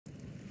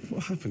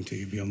What happened to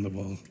you beyond the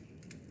wall?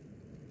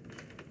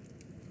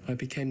 I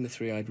became the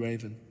three-eyed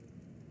raven.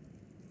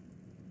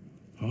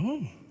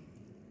 Oh.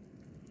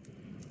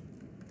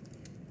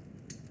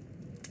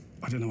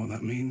 I don't know what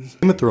that means.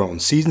 Game of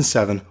Thrones Season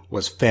 7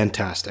 was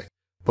fantastic,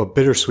 but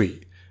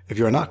bittersweet. If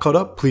you are not caught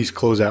up, please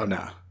close out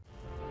now.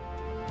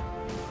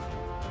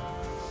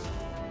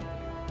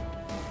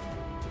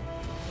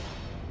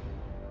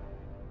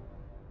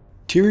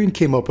 Tyrion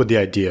came up with the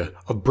idea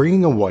of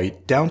bringing a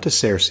white down to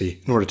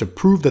Cersei in order to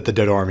prove that the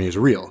Dead Army is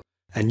real,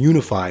 and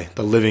unify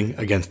the living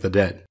against the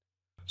dead.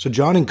 So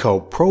Jon and co.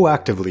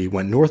 proactively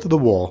went north of the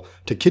wall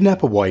to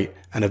kidnap a white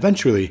and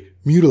eventually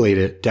mutilate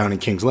it down in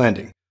King's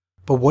Landing.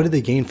 But what did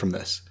they gain from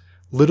this?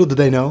 Little did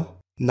they know,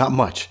 not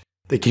much.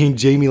 They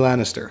gained Jaime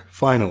Lannister,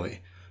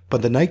 finally.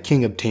 But the Night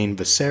King obtained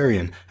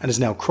Viserion and has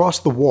now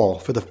crossed the wall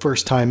for the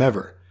first time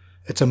ever.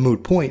 It's a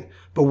moot point,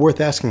 but worth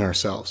asking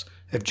ourselves.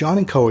 If Jon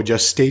and co. had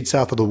just stayed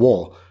south of the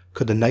wall,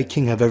 could the Night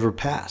King have ever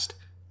passed?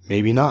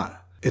 Maybe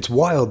not. It's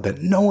wild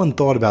that no one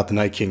thought about the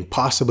Night King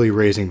possibly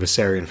raising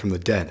Viserion from the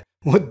dead.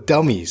 What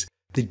dummies!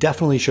 They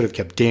definitely should have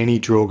kept Dany,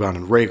 Drogon,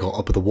 and Rhaegal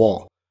up at the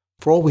wall.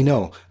 For all we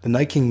know, the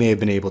Night King may have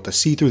been able to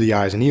see through the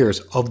eyes and ears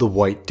of the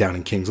White down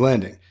in King's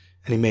Landing,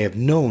 and he may have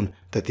known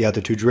that the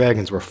other two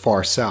dragons were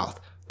far south,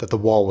 that the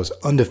wall was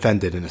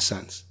undefended in a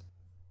sense.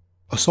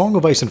 A Song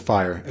of Ice and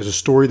Fire is a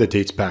story that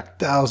dates back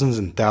thousands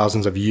and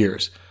thousands of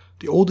years.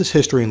 The oldest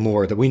history and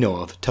lore that we know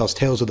of tells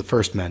tales of the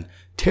first men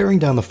tearing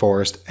down the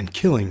forest and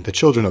killing the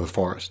children of the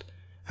forest.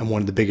 And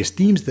one of the biggest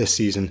themes this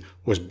season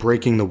was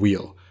breaking the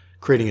wheel,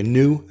 creating a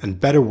new and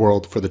better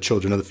world for the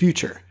children of the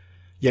future.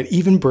 Yet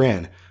even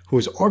Bran, who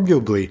is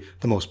arguably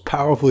the most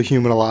powerful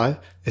human alive,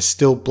 is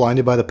still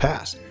blinded by the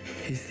past.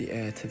 He's the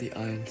heir to the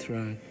Iron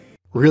Throne.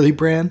 Really,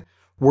 Bran?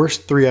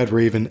 Worst three-eyed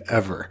raven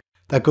ever.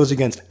 That goes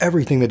against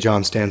everything that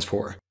Jon stands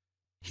for.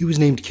 He was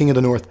named King of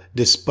the North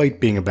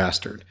despite being a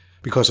bastard,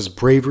 because his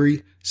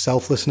bravery,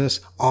 selflessness,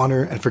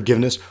 honor, and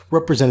forgiveness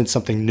represented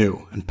something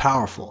new and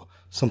powerful,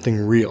 something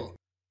real.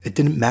 It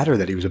didn't matter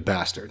that he was a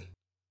bastard.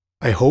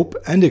 I hope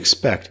and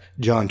expect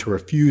Jon to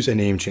refuse a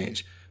name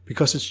change,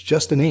 because it's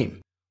just a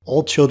name.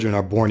 All children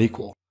are born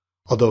equal.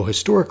 Although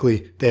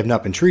historically they have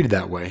not been treated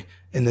that way,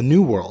 in the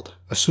New World,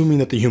 assuming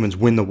that the humans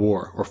win the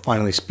war or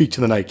finally speak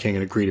to the Night King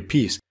and agree to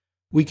peace,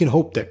 we can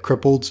hope that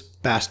crippleds,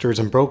 bastards,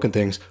 and broken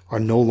things are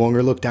no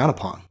longer looked down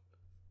upon.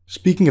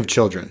 Speaking of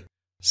children,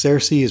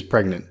 Cersei is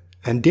pregnant,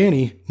 and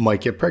Dany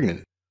might get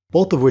pregnant,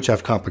 both of which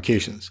have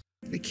complications.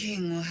 The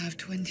king will have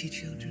 20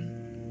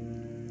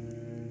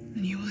 children,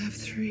 and you will have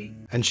 3.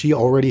 And she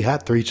already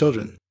had 3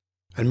 children.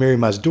 And Mary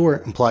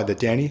Mazdur implied that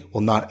Dany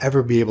will not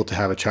ever be able to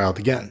have a child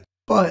again.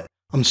 But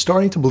I'm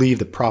starting to believe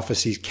that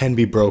prophecies can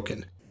be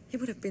broken. He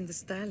would have been the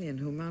stallion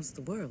who mounts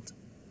the world.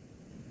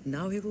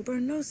 Now he will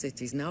burn no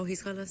cities. Now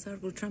his Khalasar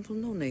will trample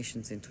no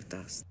nations into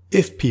dust.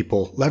 If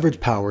people leverage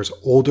powers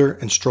older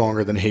and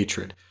stronger than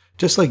hatred,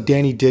 just like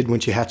Dany did when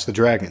she hatched the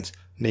dragons,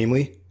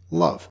 namely,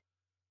 love.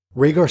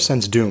 Rhaegar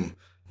sensed doom,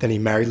 then he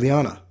married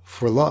Lyanna,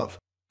 for love,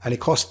 and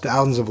it cost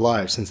thousands of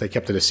lives since they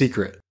kept it a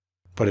secret.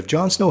 But if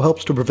Jon Snow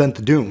helps to prevent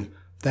the doom,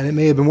 then it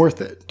may have been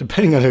worth it,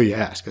 depending on who you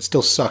ask. It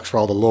still sucks for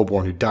all the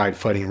lowborn who died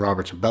fighting in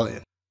Robert's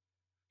rebellion.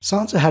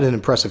 Sansa had an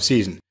impressive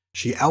season.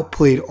 She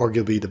outplayed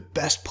arguably the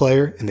best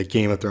player in the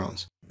Game of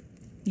Thrones.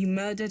 You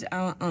murdered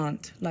our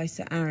aunt,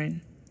 Lysa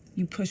Arryn.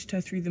 You pushed her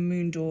through the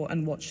moon door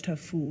and watched her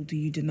fall. Do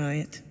you deny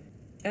it?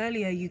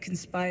 Earlier, you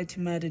conspired to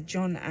murder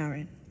Jon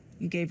Arryn.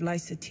 You gave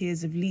Lysa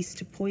tears of Lys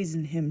to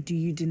poison him. Do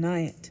you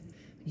deny it?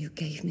 You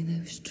gave me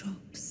those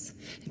drops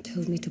and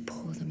told me to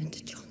pour them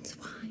into Jon's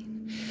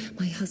wine,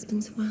 my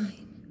husband's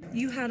wine.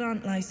 You had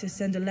Aunt Lysa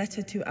send a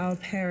letter to our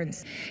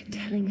parents,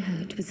 Telling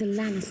her it was a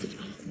Lannister.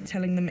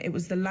 telling them it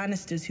was the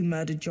Lannisters who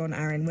murdered Jon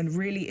Arryn, when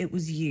really it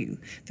was you.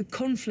 The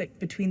conflict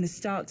between the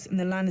Starks and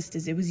the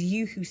Lannisters, it was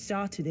you who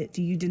started it.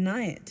 Do you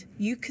deny it?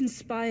 You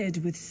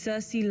conspired with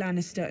Cersei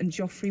Lannister and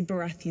Joffrey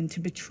Baratheon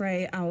to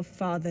betray our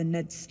father,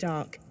 Ned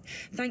Stark.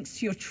 Thanks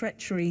to your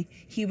treachery,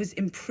 he was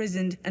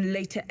imprisoned and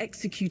later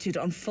executed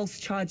on false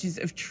charges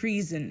of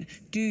treason.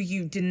 Do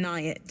you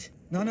deny it?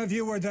 None of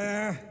you were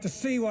there to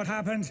see what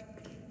happened.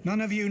 None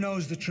of you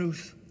knows the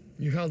truth.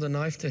 You held a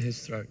knife to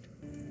his throat.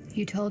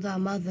 You told our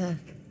mother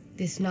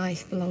this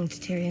knife belonged to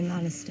Tyrion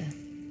Lannister.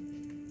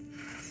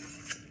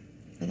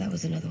 But that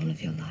was another one of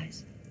your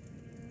lies.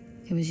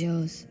 It was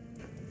yours.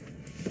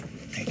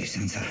 Thank you,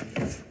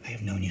 Sansa. I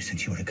have known you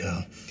since you were a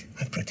girl.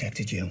 I've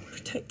protected you.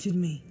 Protected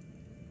me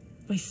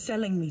by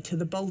selling me to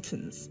the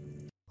Boltons.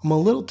 I'm a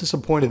little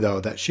disappointed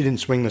though that she didn't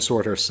swing the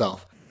sword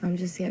herself, I'm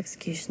just the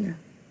executioner.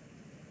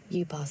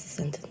 You pass the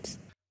sentence.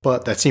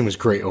 but that scene was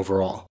great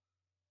overall.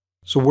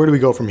 So where do we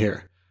go from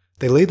here?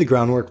 They laid the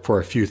groundwork for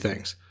a few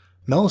things.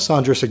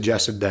 Melisandre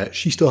suggested that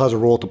she still has a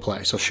role to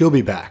play, so she'll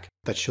be back,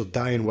 that she'll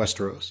die in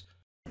Westeros.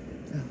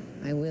 Oh,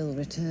 I will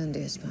return,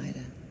 dear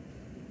Spider.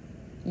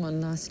 One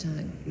last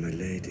time. My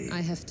lady.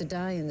 I have to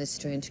die in this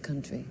strange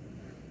country.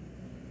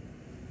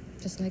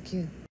 Just like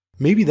you.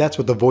 Maybe that's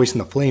what the voice in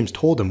the flames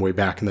told him way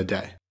back in the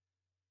day.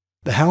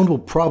 The Hound will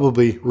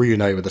probably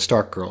reunite with the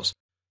Stark girls.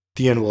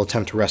 Theon will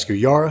attempt to rescue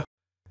Yara,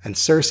 and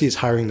Cersei is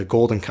hiring the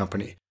Golden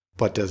Company,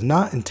 but does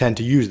not intend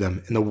to use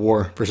them in the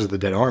war versus the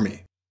Dead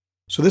Army.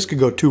 So this could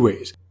go two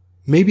ways.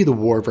 Maybe the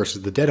war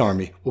versus the Dead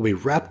Army will be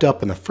wrapped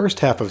up in the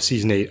first half of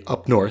Season 8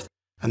 up north,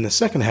 and the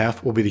second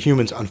half will be the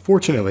humans,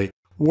 unfortunately,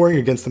 warring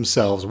against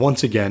themselves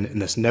once again in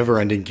this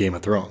never-ending Game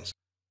of Thrones.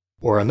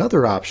 Or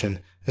another option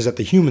is that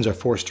the humans are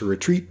forced to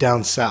retreat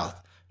down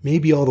south,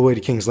 maybe all the way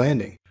to King's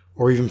Landing,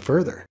 or even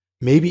further,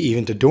 maybe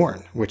even to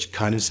Dorne, which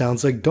kind of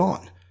sounds like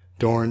Dawn.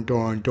 Dorne,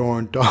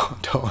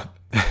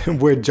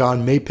 where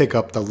Jon may pick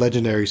up the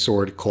legendary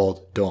sword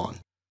called Dawn.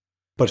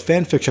 But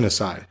fanfiction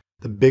aside,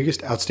 the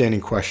biggest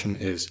outstanding question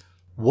is,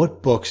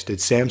 what books did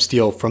Sam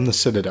steal from the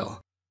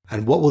Citadel,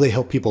 and what will they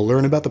help people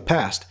learn about the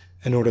past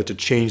in order to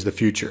change the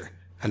future,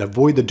 and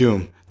avoid the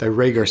doom that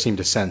Rhaegar seemed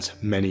to sense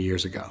many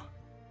years ago?